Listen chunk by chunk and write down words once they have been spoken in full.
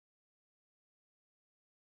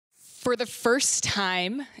For the first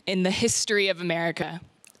time in the history of America,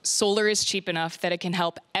 solar is cheap enough that it can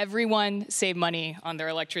help everyone save money on their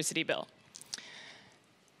electricity bill.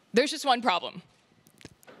 There's just one problem.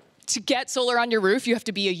 To get solar on your roof, you have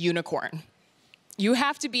to be a unicorn. You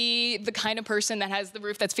have to be the kind of person that has the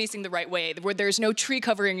roof that's facing the right way, where there's no tree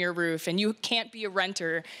covering your roof, and you can't be a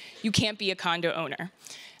renter, you can't be a condo owner.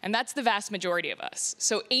 And that's the vast majority of us.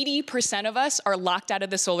 So 80% of us are locked out of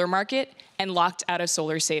the solar market and locked out of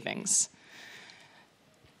solar savings.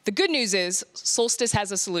 The good news is Solstice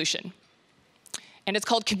has a solution, and it's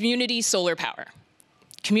called community solar power.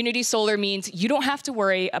 Community solar means you don't have to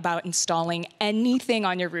worry about installing anything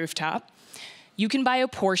on your rooftop. You can buy a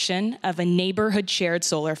portion of a neighborhood shared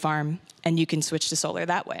solar farm, and you can switch to solar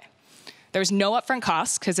that way. There's no upfront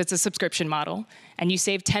costs because it's a subscription model, and you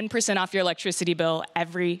save 10% off your electricity bill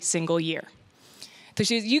every single year.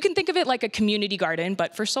 So you can think of it like a community garden,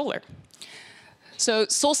 but for solar. So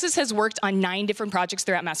Solstice has worked on 9 different projects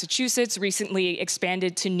throughout Massachusetts, recently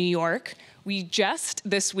expanded to New York. We just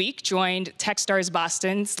this week joined Techstars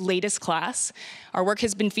Boston's latest class. Our work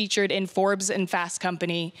has been featured in Forbes and Fast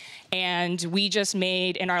Company, and we just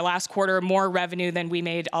made, in our last quarter, more revenue than we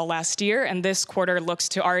made all last year, and this quarter looks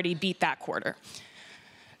to already beat that quarter.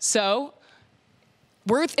 So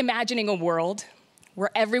we're imagining a world where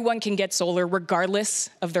everyone can get solar regardless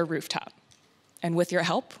of their rooftop. And with your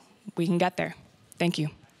help, we can get there. Thank you.